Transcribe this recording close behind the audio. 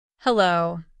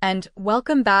Hello, and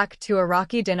welcome back to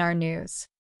Iraqi Dinar News.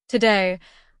 Today,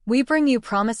 we bring you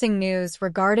promising news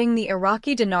regarding the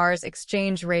Iraqi dinar's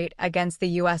exchange rate against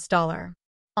the US dollar.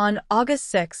 On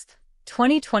August 6,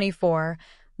 2024,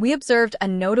 we observed a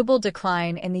notable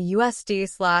decline in the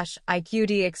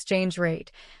USD/IQD exchange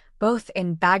rate, both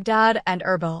in Baghdad and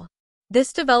Erbil.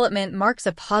 This development marks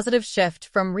a positive shift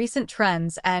from recent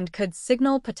trends and could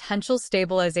signal potential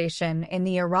stabilization in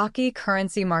the Iraqi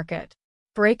currency market.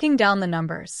 Breaking down the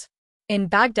numbers. In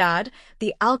Baghdad,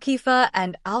 the Al-Khifa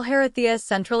and Al-Harithiyah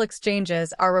central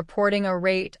exchanges are reporting a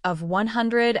rate of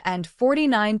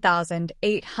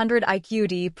 149,800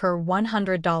 IQD per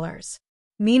 $100.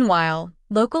 Meanwhile,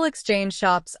 local exchange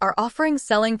shops are offering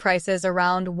selling prices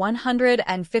around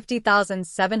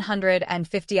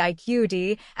 150,750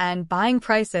 IQD and buying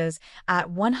prices at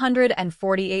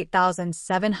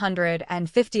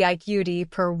 148,750 IQD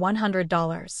per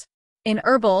 $100. In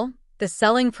Erbil, the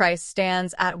selling price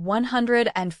stands at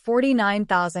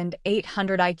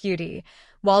 149,800 IQD,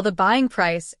 while the buying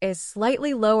price is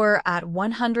slightly lower at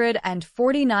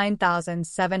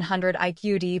 149,700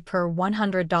 IQD per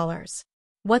 $100.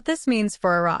 What this means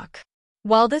for Iraq.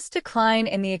 While this decline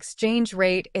in the exchange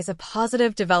rate is a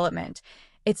positive development,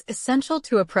 it's essential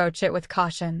to approach it with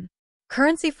caution.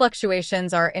 Currency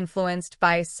fluctuations are influenced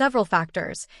by several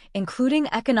factors, including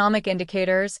economic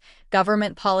indicators,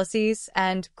 government policies,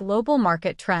 and global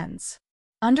market trends.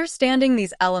 Understanding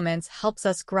these elements helps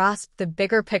us grasp the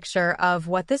bigger picture of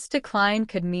what this decline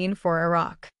could mean for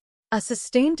Iraq. A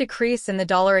sustained decrease in the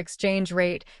dollar exchange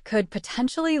rate could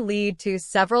potentially lead to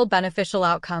several beneficial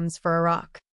outcomes for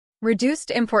Iraq.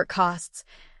 Reduced import costs.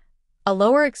 A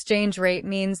lower exchange rate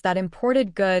means that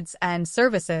imported goods and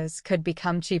services could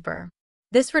become cheaper.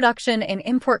 This reduction in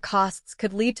import costs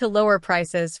could lead to lower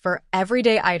prices for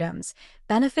everyday items,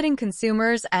 benefiting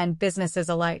consumers and businesses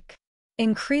alike.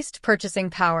 Increased purchasing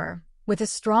power. With a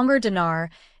stronger dinar,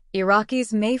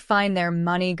 Iraqis may find their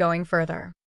money going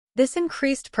further. This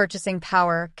increased purchasing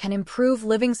power can improve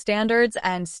living standards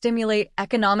and stimulate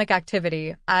economic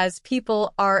activity as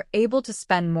people are able to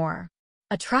spend more.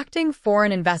 Attracting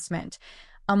foreign investment.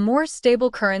 A more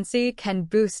stable currency can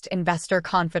boost investor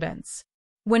confidence.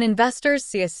 When investors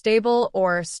see a stable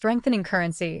or strengthening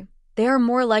currency, they are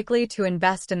more likely to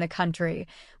invest in the country,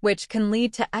 which can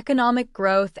lead to economic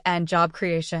growth and job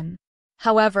creation.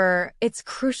 However, it's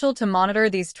crucial to monitor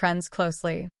these trends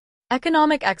closely.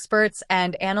 Economic experts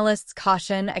and analysts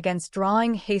caution against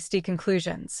drawing hasty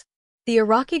conclusions. The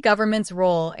Iraqi government's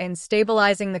role in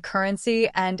stabilizing the currency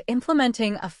and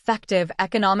implementing effective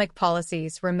economic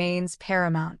policies remains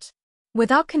paramount.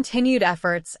 Without continued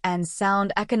efforts and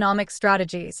sound economic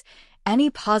strategies, any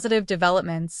positive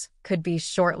developments could be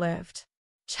short-lived.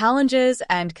 Challenges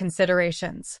and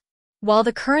considerations. While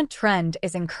the current trend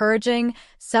is encouraging,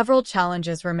 several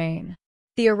challenges remain.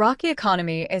 The Iraqi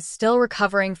economy is still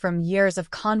recovering from years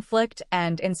of conflict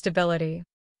and instability.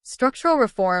 Structural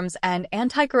reforms and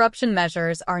anti-corruption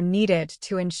measures are needed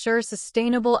to ensure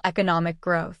sustainable economic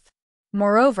growth.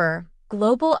 Moreover,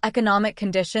 global economic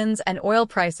conditions and oil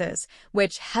prices,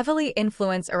 which heavily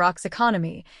influence Iraq's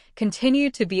economy, continue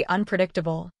to be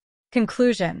unpredictable.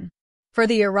 Conclusion. For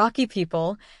the Iraqi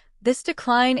people, this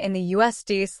decline in the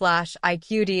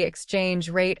USD/IQD exchange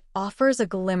rate offers a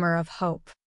glimmer of hope.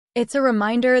 It's a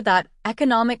reminder that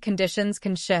economic conditions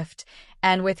can shift,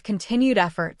 and with continued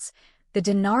efforts, the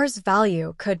dinar's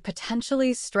value could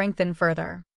potentially strengthen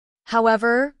further.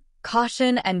 However,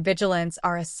 caution and vigilance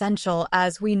are essential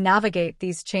as we navigate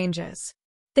these changes.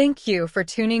 Thank you for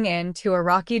tuning in to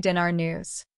Iraqi Dinar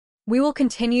News. We will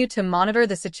continue to monitor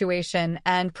the situation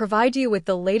and provide you with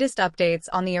the latest updates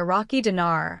on the Iraqi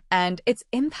dinar and its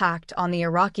impact on the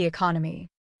Iraqi economy.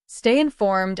 Stay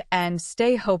informed and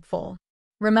stay hopeful.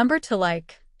 Remember to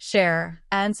like, share,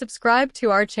 and subscribe to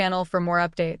our channel for more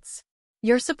updates.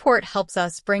 Your support helps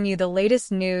us bring you the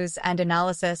latest news and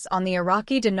analysis on the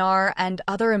Iraqi dinar and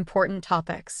other important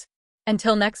topics.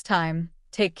 Until next time,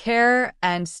 take care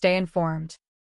and stay informed.